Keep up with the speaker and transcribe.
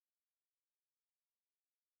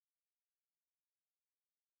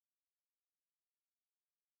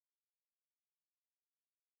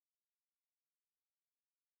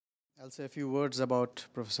I'll say a few words about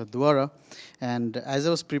Professor Duara. And as I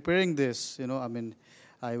was preparing this,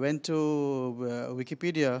 I went to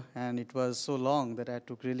Wikipedia, and it was so long that I had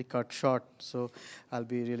to really cut short. So I'll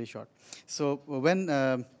be really short. So when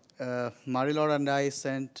Marilor and I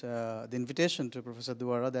sent the invitation to Professor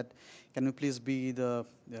Duara that can you please be can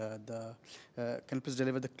you please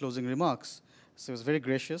deliver the closing remarks? So he was very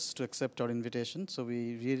gracious to accept our invitation. So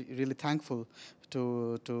we really thankful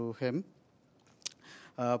to him.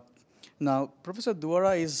 Now, Professor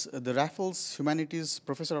Duara is the Raffles Humanities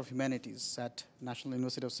Professor of Humanities at National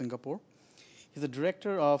University of Singapore. He's the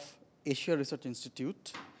director of Asia Research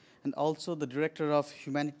Institute and also the director of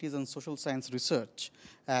Humanities and Social Science Research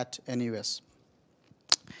at NUS.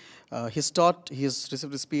 He has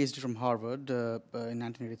received his PhD from Harvard in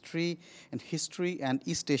 1983 in History and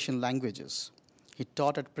East Asian Languages. He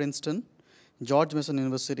taught at Princeton, George Mason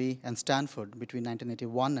University, and Stanford between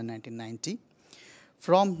 1981 and 1990.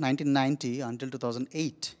 From 1990 until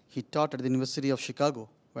 2008, he taught at the University of Chicago,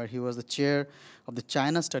 where he was the chair of the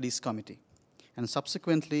China Studies Committee and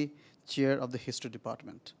subsequently chair of the History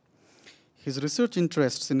Department. His research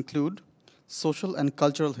interests include social and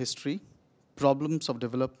cultural history, problems of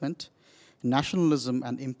development, nationalism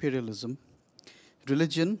and imperialism,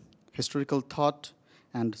 religion, historical thought,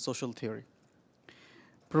 and social theory.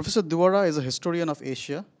 Professor Duara is a historian of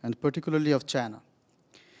Asia and particularly of China.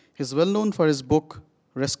 He is well known for his book,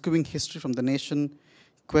 Rescuing History from the Nation,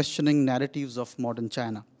 Questioning Narratives of Modern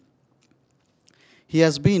China. He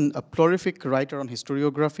has been a prolific writer on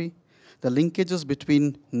historiography, the linkages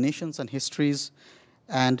between nations and histories,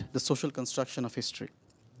 and the social construction of history.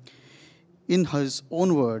 In his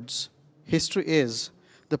own words, history is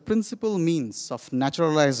the principal means of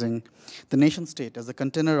naturalizing the nation-state as the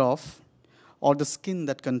container of, or the skin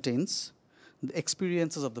that contains, the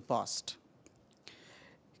experiences of the past.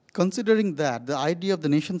 Considering that the idea of the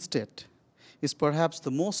nation-state is perhaps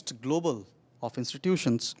the most global of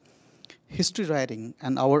institutions, history writing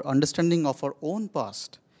and our understanding of our own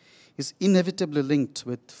past is inevitably linked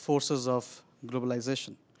with forces of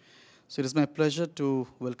globalization. So it is my pleasure to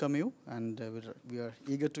welcome you, and we are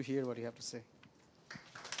eager to hear what you have to say.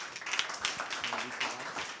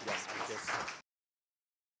 Yes.